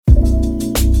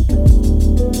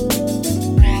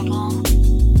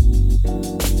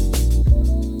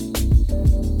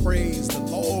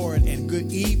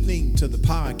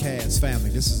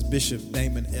This is Bishop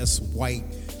Damon S. White,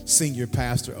 Senior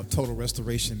Pastor of Total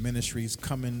Restoration Ministries,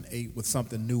 coming with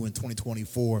something new in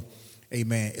 2024.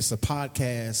 Amen. It's a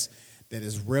podcast that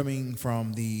is rimming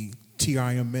from the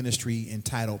TRM ministry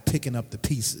entitled Picking Up the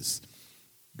Pieces.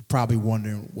 You're probably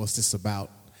wondering, what's this about?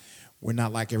 We're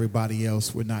not like everybody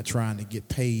else. We're not trying to get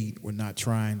paid. We're not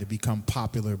trying to become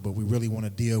popular, but we really want to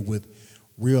deal with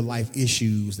real life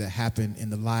issues that happen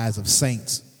in the lives of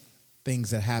saints,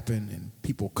 things that happen and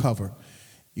people cover,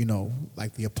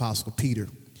 like the Apostle Peter.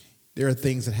 There are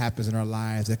things that happen in our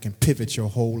lives that can pivot your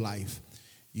whole life.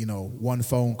 One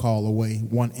phone call away,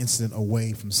 one incident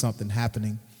away from something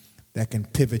happening that can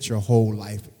pivot your whole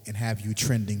life and have you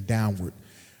trending downward.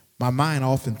 My mind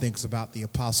often thinks about the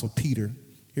Apostle Peter.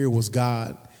 Here was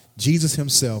God, Jesus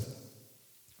himself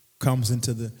comes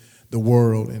into the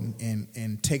world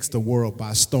and takes the world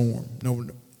by storm.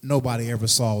 Nobody ever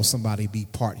saw somebody be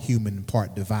part human and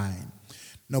part divine.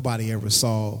 Nobody ever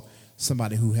saw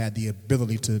somebody who had the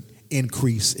ability to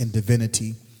increase in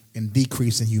divinity and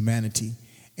decrease in humanity,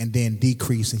 and then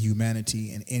decrease in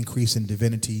humanity and increase in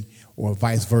divinity, or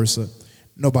vice versa.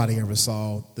 Nobody ever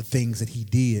saw the things that he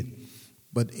did.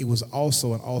 But it was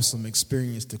also an awesome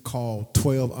experience to call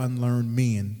 12 unlearned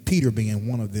men, Peter being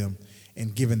one of them,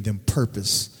 and giving them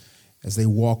purpose as they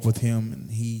walk with him, and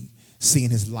he seeing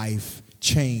his life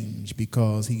change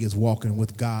because he is walking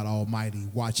with God Almighty,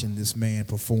 watching this man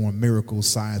perform miracles,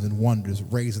 signs, and wonders,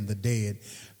 raising the dead,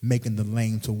 making the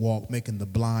lame to walk, making the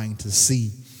blind to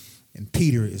see. And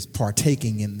Peter is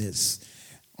partaking in this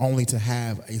only to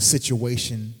have a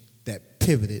situation that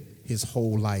pivoted his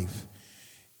whole life.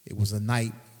 It was a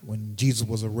night when Jesus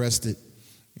was arrested,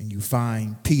 and you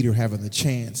find Peter having the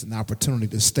chance and opportunity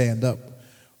to stand up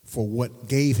for what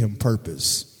gave him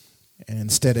purpose. And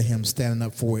instead of him standing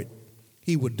up for it,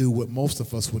 he would do what most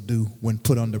of us would do when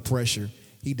put under pressure.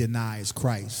 He denies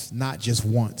Christ, not just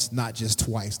once, not just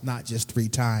twice, not just 3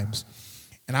 times.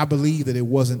 And I believe that it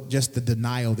wasn't just the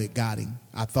denial that got him.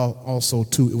 I thought also,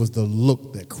 too, it was the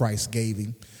look that Christ gave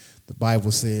him. The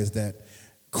Bible says that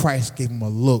Christ gave him a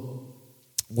look.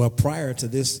 Well, prior to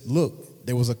this look,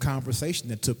 there was a conversation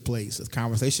that took place. The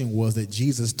conversation was that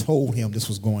Jesus told him this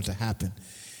was going to happen.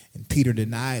 And Peter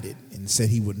denied it and said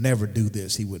he would never do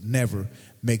this. He would never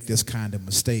make this kind of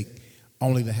mistake,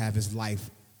 only to have his life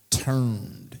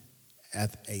turned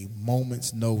at a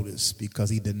moment's notice because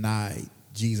he denied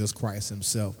Jesus Christ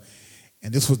himself.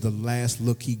 And this was the last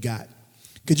look he got.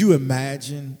 Could you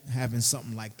imagine having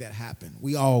something like that happen?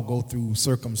 We all go through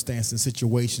circumstances and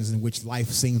situations in which life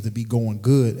seems to be going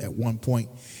good at one point,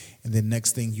 and then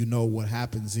next thing you know, what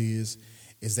happens is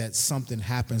that something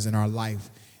happens in our life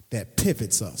that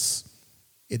pivots us.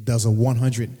 It does a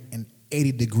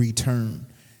 180-degree turn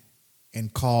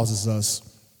and causes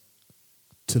us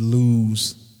to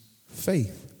lose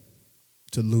faith,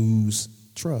 to lose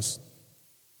trust,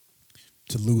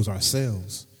 to lose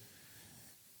ourselves.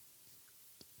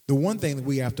 The one thing that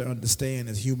we have to understand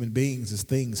as human beings is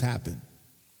things happen.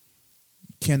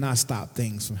 You cannot stop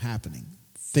things from happening.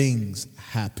 Things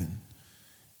happen.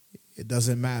 It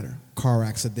doesn't matter. Car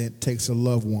accident takes a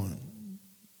loved one.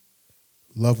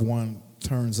 Loved one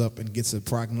turns up and gets a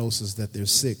prognosis that they're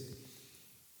sick.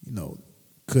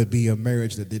 Could be a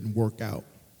marriage that didn't work out,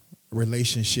 a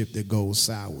relationship that goes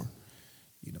sour.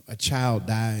 A child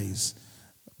dies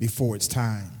before its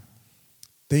time.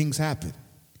 Things happen.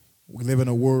 We live in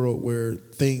a world where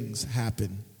things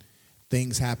happen.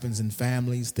 Things happen in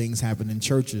families. Things happen in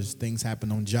churches. Things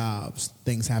happen on jobs.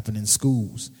 Things happen in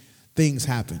schools. Things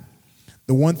happen.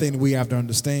 The one thing that we have to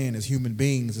understand as human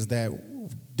beings is that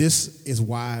this is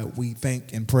why we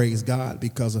thank and praise God,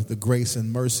 because of the grace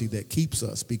and mercy that keeps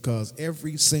us. Because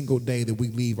every single day that we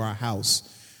leave our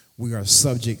house, we are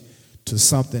subject to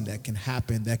something that can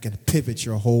happen that can pivot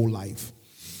your whole life.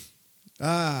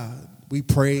 We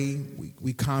pray,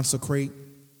 we consecrate,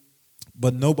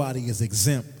 but nobody is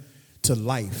exempt to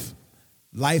life.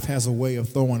 Life has a way of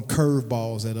throwing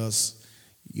curveballs at us,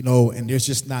 and there's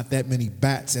just not that many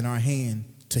bats in our hand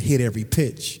to hit every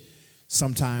pitch.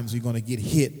 Sometimes you're going to get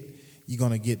hit, you're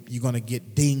going to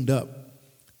get dinged up,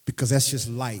 because that's just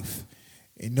life.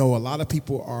 And a lot of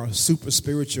people are super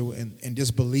spiritual and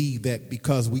just believe that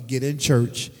because we get in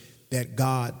church that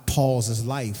God pauses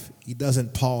life. He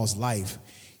doesn't pause life.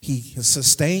 He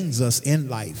sustains us in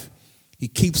life. He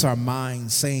keeps our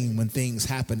minds sane when things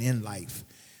happen in life.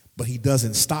 But he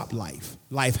doesn't stop life.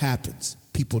 Life happens.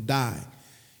 People die.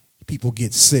 People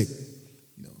get sick.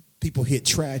 People hit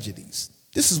tragedies.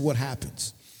 This is what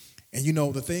happens. And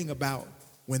the thing about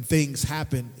when things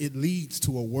happen, it leads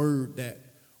to a word that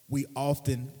we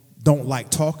often don't like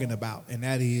talking about, and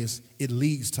that is it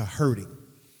leads to hurting.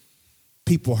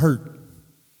 People hurt.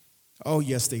 Oh,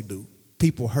 yes, they do.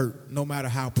 People hurt. No matter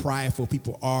how prideful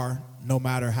people are, no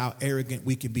matter how arrogant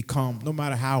we can become, no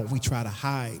matter how we try to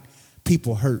hide,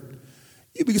 people hurt.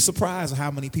 You'd be surprised at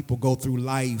how many people go through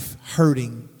life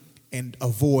hurting and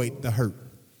avoid the hurt.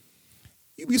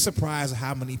 You'd be surprised at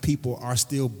how many people are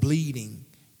still bleeding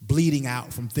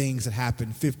out from things that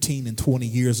happened 15 and 20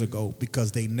 years ago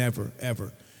because they never,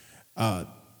 ever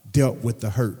dealt with the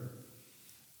hurt.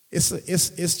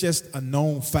 It's just a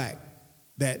known fact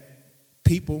that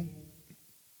people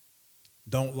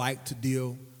don't like to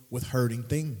deal with hurting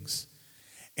things.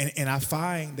 And I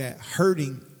find that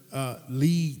hurting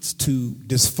leads to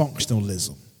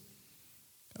dysfunctionalism.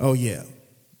 Oh, yeah.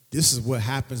 This is what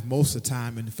happens most of the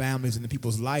time in families and in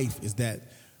people's life is that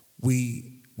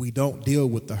we don't deal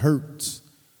with the hurts.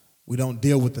 We don't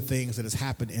deal with the things that has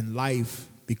happened in life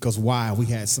because why? We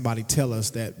had somebody tell us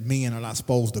that men are not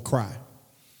supposed to cry.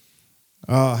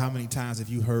 Oh, how many times have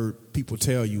you heard people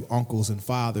tell you, uncles and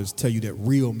fathers tell you that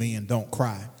real men don't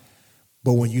cry?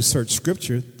 But when you search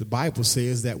scripture, the Bible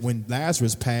says that when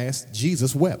Lazarus passed,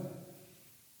 Jesus wept.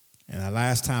 And the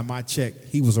last time I checked,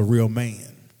 he was a real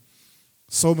man.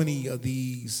 So many of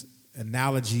these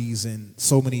analogies and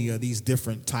so many of these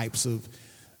different types of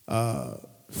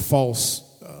false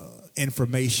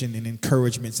information and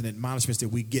encouragements and admonishments that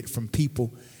we get from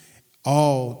people,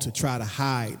 all to try to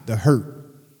hide the hurt.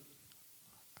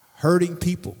 Hurting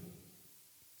people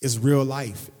is real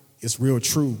life. It's real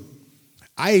true.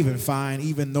 I even find,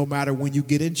 even no matter when you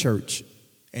get in church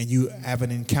and you have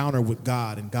an encounter with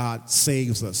God and God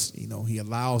saves us, he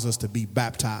allows us to be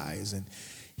baptized and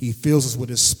he fills us with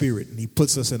his spirit and he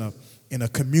puts us in a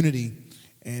community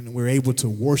and we're able to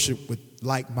worship with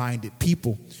like-minded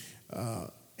people.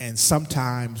 And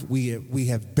sometimes we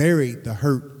have buried the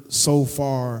hurt so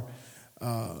far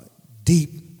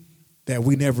deep that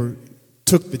we never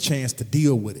took the chance to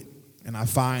deal with it. And I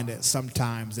find that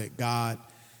sometimes that God,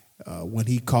 when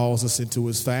he calls us into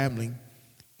his family,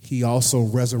 he also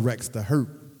resurrects the hurt.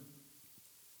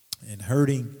 And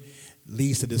hurting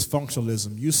leads to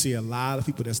dysfunctionalism. You see a lot of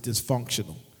people that's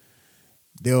dysfunctional.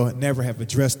 They'll never have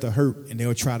addressed the hurt, and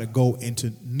they'll try to go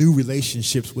into new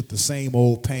relationships with the same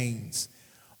old pains,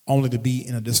 only to be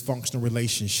in a dysfunctional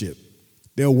relationship.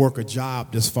 They'll work a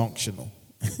job dysfunctional.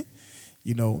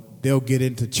 They'll get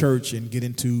into church and get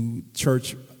into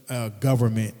church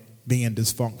government being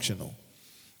dysfunctional.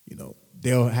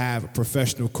 They'll have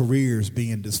professional careers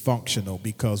being dysfunctional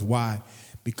because why?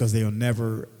 Because they'll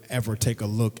never, ever take a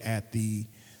look at the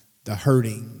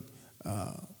hurting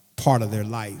part of their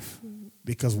life.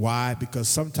 Because why? Because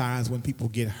sometimes when people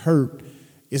get hurt,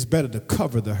 it's better to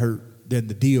cover the hurt than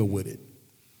to deal with it.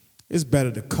 It's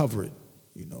better to cover it,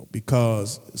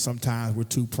 because sometimes we're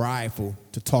too prideful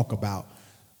to talk about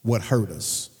what hurt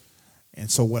us. And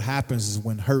so what happens is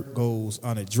when hurt goes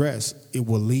unaddressed, it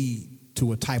will lead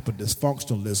to a type of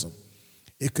dysfunctionalism.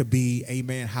 It could be,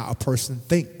 amen, how a person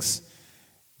thinks.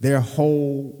 Their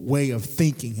whole way of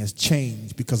thinking has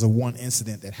changed because of one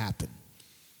incident that happened.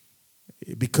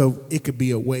 Because it could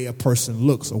be a way a person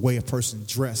looks, a way a person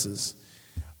dresses,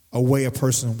 a way a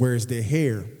person wears their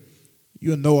hair.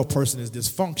 You'll know a person is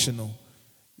dysfunctional,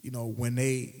 when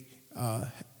they,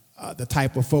 the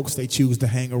type of folks they choose to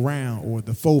hang around, or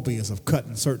the phobias of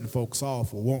cutting certain folks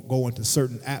off, or won't go into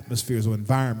certain atmospheres or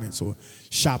environments, or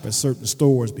shop at certain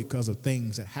stores because of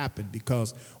things that happen.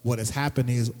 Because what has happened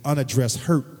is unaddressed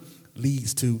hurt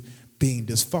leads to being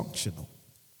dysfunctional.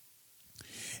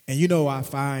 And I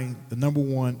find the number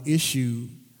one issue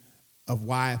of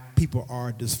why people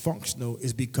are dysfunctional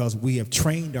is because we have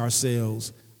trained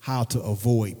ourselves how to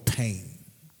avoid pain.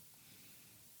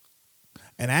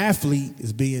 An athlete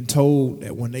is being told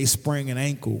that when they sprain an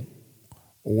ankle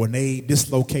or when they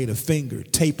dislocate a finger,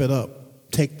 tape it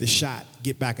up, take the shot,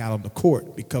 get back out on the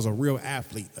court, because a real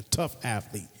athlete, a tough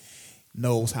athlete,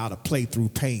 knows how to play through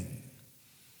pain.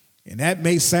 And that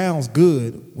may sound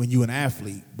good when you're an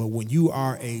athlete, but when you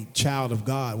are a child of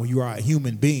God, when you are a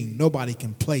human being, nobody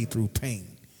can play through pain.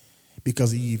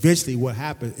 Because eventually what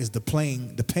happens is the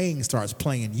pain starts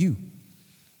playing you.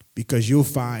 Because you'll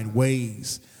find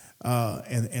ways,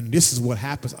 and this is what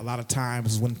happens a lot of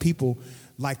times, is when people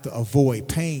like to avoid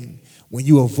pain. When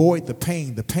you avoid the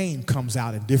pain comes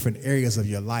out in different areas of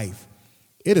your life.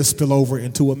 It'll spill over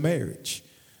into a marriage.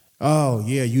 Oh,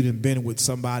 yeah, you done been with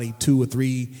somebody 2 or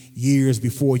 3 years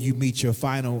before you meet your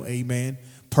final, amen,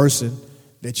 person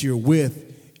that you're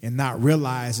with, and not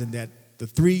realizing that the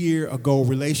 3-year-ago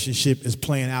relationship is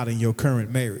playing out in your current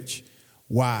marriage.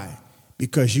 Why?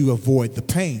 Because you avoid the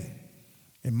pain.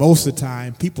 And most of the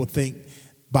time, people think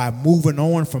by moving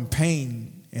on from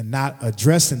pain and not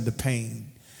addressing the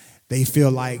pain, they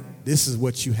feel like this is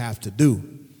what you have to do.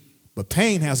 But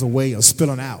pain has a way of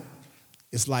spilling out.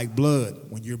 It's like blood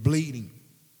when you're bleeding.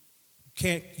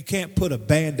 You can't put a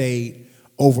Band-Aid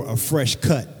over a fresh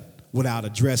cut without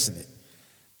addressing it,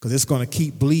 because it's going to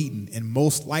keep bleeding. And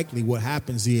most likely what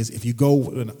happens is if you go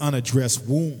with an unaddressed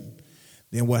wound,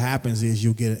 then what happens is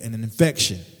you'll get an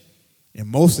infection. And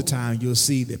most of the time you'll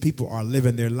see that people are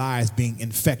living their lives being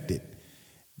infected.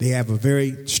 They have a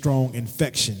very strong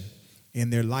infection in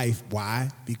their life. Why?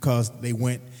 Because they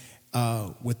went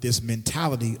with this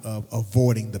mentality of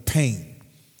avoiding the pain.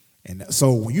 And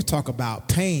so when you talk about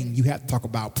pain, you have to talk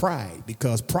about pride,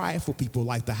 because prideful people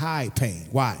like to hide pain.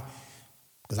 Why?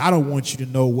 Because I don't want you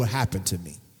to know what happened to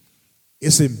me.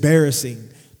 It's embarrassing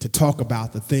to talk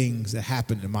about the things that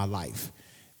happened in my life,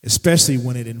 especially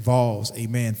when it involves,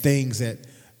 amen, things that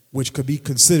which could be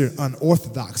considered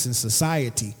unorthodox in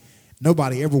society.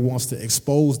 Nobody ever wants to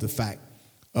expose the fact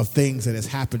of things that has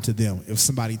happened to them. If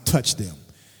somebody touched them,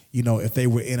 if they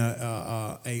were in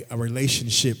a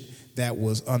relationship that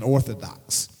was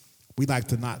unorthodox, we like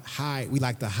to not hide. We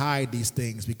like to hide these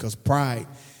things because pride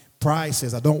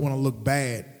says, I don't want to look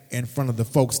bad in front of the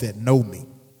folks that know me.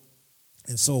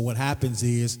 And so what happens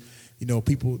is,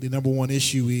 people, the number one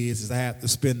issue is I have to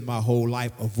spend my whole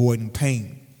life avoiding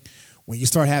pain. When you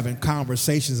start having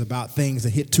conversations about things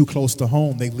that hit too close to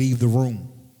home, they leave the room.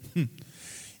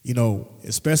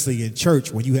 Especially in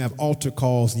church, when you have altar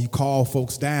calls and you call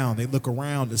folks down, they look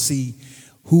around to see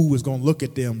who is going to look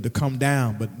at them to come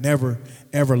down, but never,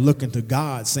 ever looking to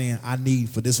God saying, I need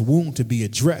for this wound to be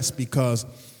addressed, because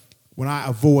when I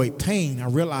avoid pain, I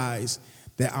realize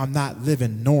that I'm not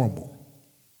living normal.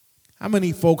 How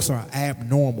many folks are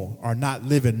abnormal, are not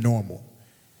living normal?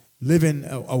 Living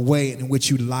a way in which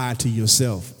you lie to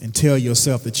yourself and tell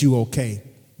yourself that you're okay.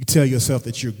 You tell yourself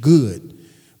that you're good.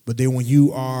 But then when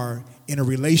you are in a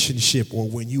relationship, or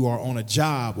when you are on a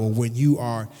job, or when you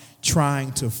are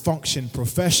trying to function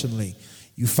professionally,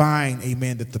 you find,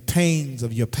 amen, that the pains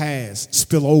of your past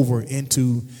spill over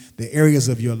into the areas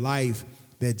of your life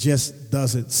that just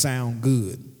doesn't sound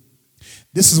good.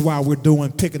 This is why we're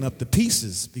doing Picking Up the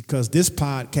Pieces, because this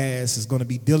podcast is going to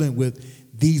be dealing with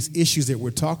these issues that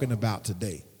we're talking about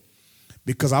today.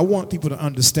 Because I want people to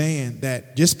understand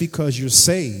that just because you're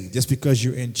saved, just because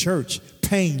you're in church,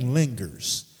 pain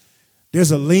lingers.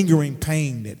 There's a lingering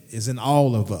pain that is in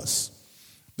all of us.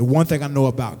 The one thing I know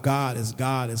about God is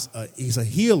he's a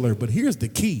healer, but here's the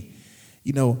key.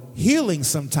 Healing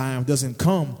sometimes doesn't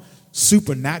come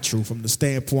supernatural from the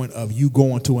standpoint of you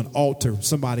going to an altar,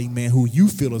 somebody, man, who you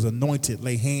feel is anointed,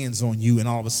 lay hands on you, and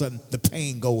all of a sudden the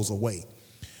pain goes away.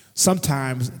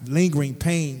 Sometimes lingering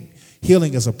pain,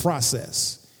 healing is a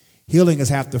process. Healing has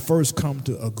have to first come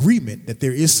to agreement that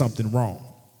there is something wrong.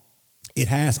 It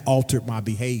has altered my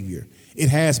behavior. It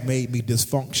has made me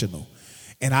dysfunctional.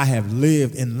 And I have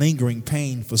lived in lingering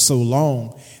pain for so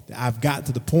long that I've got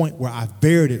to the point where I've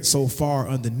buried it so far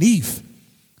underneath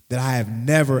that I have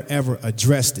never, ever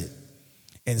addressed it.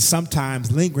 And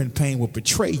sometimes lingering pain will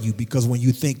betray you, because when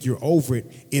you think you're over it,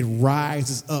 it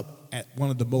rises up at one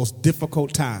of the most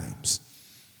difficult times.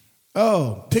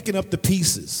 Oh, Picking Up the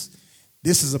Pieces.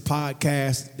 This is a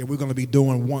podcast that we're going to be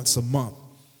doing once a month,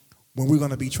 when we're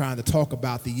going to be trying to talk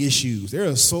about the issues. There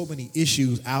are so many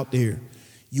issues out there.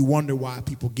 You wonder why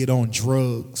people get on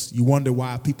drugs. You wonder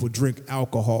why people drink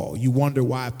alcohol. You wonder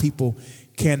why people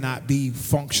cannot be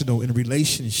functional in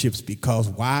relationships. Because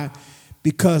why?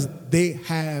 Because they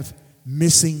have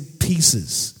missing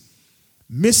pieces.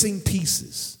 Missing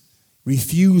pieces.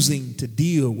 Refusing to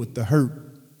deal with the hurt.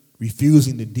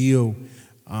 Refusing to deal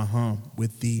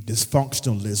with the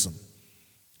dysfunctionalism.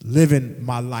 Living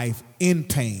my life in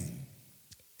pain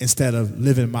instead of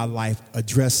living my life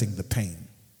addressing the pain.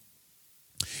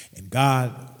 And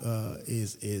God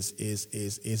is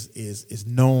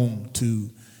known to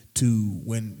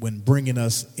when bringing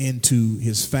us into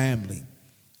his family,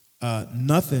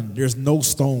 there's no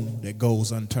stone that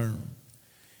goes unturned.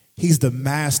 He's the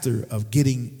master of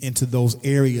getting into those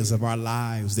areas of our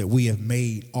lives that we have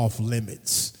made off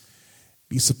limits.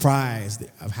 Be surprised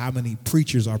of how many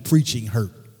preachers are preaching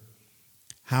hurt.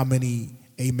 How many,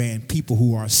 amen, people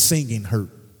who are singing hurt.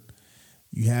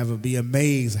 Be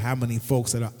amazed how many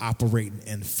folks that are operating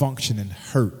and functioning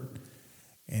hurt.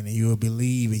 And you'll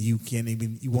believe, and you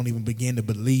won't even begin to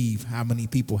believe how many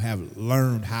people have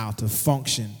learned how to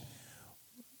function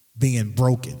being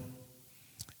broken.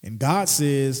 And God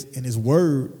says in his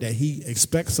word that he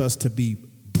expects us to be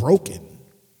broken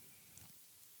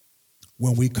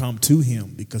when we come to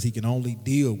him, because he can only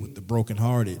deal with the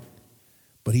brokenhearted.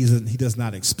 But he does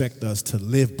not expect us to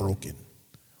live broken.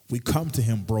 We come to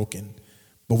him broken,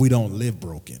 but we don't live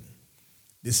broken.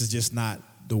 This is just not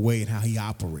the way and how he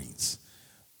operates.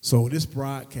 So this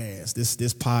broadcast, this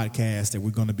podcast that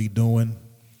we're going to be doing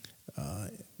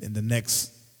in the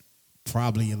next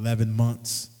probably 11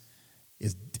 months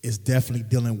is definitely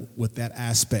dealing with that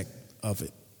aspect of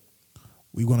it.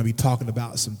 We're going to be talking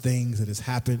about some things that has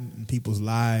happened in people's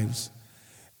lives.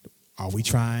 Are we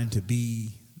trying to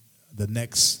be the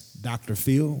next Dr.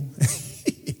 Phil?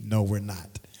 No, we're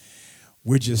not.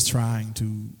 We're just trying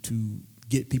to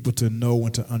get people to know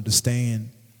and to understand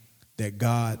that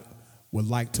God would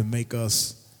like to make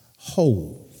us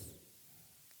whole.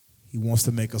 He wants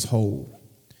to make us whole.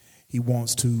 He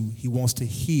wants to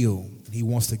heal. He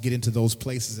wants to get into those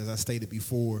places, as I stated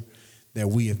before, that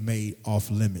we have made off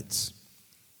limits.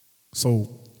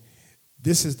 So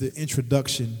this is the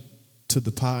introduction to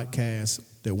the podcast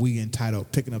that we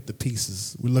entitled Picking Up the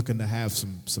Pieces. We're looking to have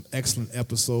some excellent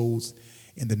episodes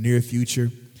in the near future.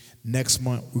 Next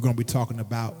month, we're going to be talking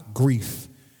about grief.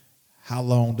 How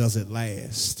long does it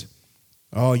last?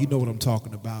 Oh, you know what I'm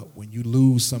talking about. When you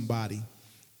lose somebody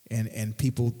and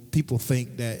people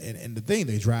think that, and the thing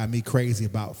that drives me crazy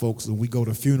about folks, when we go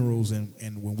to funerals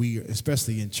and when we,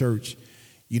 especially in church,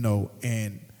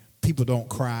 and people don't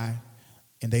cry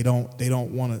and they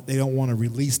don't want to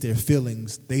release their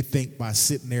feelings. They think by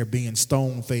sitting there being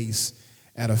stone-faced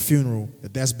at a funeral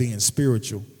that's being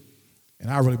spiritual. And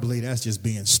I really believe that's just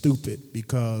being stupid,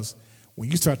 because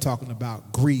when you start talking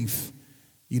about grief,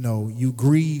 you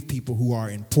grieve people who are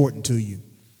important to you.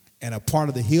 And a part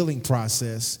of the healing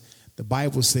process, the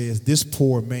Bible says this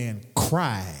poor man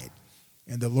cried,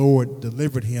 and the Lord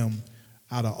delivered him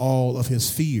out of all of his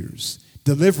fears.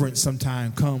 Deliverance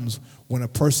sometimes comes when a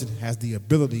person has the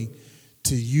ability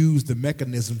to use the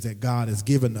mechanisms that God has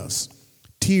given us.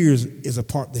 Tears is a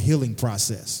part of the healing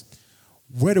process.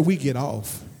 Where do we get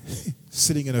off?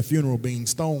 Sitting in a funeral being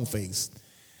stone-faced,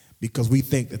 because we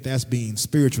think that that's being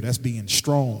spiritual, that's being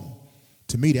strong.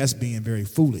 To me, that's being very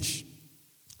foolish.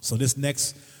 So this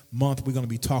next month, we're going to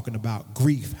be talking about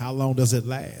grief. How long does it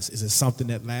last? Is it something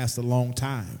that lasts a long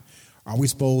time? Are we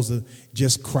supposed to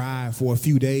just cry for a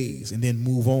few days and then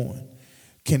move on?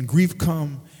 Can grief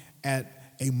come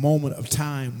at a moment of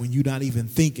time when you're not even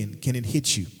thinking? Can it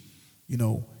hit you?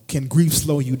 Can grief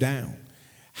slow you down?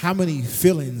 How many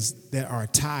feelings that are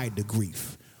tied to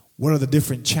grief? What are the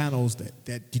different channels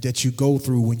that you go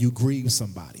through when you grieve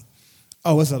somebody?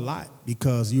 Oh, it's a lot,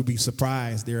 because you'll be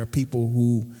surprised. There are people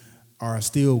who are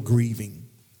still grieving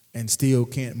and still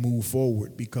can't move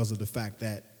forward because of the fact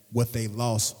that what they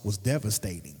lost was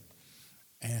devastating.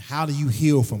 And how do you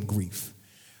heal from grief?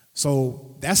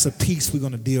 So that's a piece we're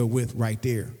going to deal with right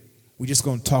there. We're just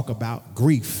going to talk about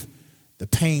grief, the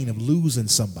pain of losing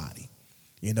somebody.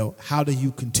 How do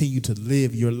you continue to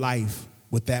live your life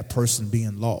with that person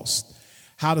being lost?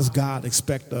 How does God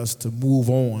expect us to move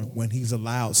on when he's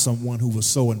allowed someone who was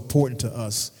so important to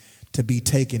us to be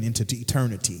taken into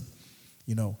eternity?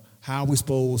 How are we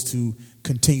supposed to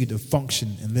continue to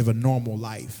function and live a normal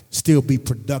life, still be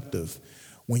productive,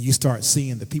 when you start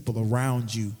seeing the people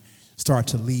around you start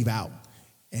to leave out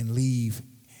and leave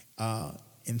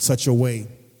in such a way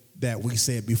that we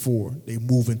said before, they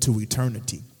move into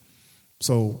eternity?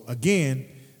 So again,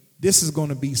 this is going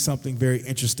to be something very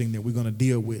interesting that we're going to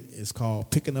deal with. It's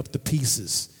called Picking Up the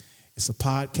Pieces. It's a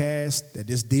podcast that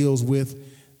just deals with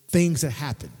things that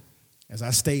happen. As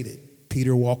I stated,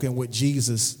 Peter walking with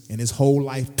Jesus, and his whole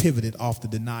life pivoted off the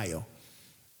denial.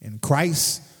 And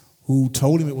Christ, who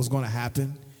told him it was going to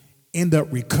happen, ended up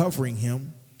recovering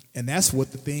him. And that's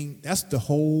the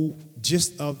whole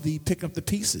gist of the Picking Up the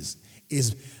Pieces,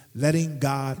 is letting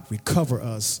God recover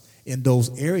us in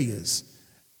those areas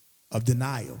of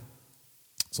denial.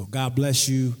 So God bless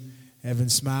you. Heaven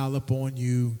smile upon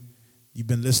you. You've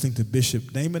been listening to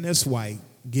Bishop Damon S. White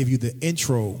give you the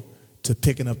intro to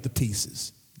Picking Up the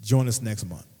Pieces. Join us next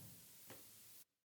month.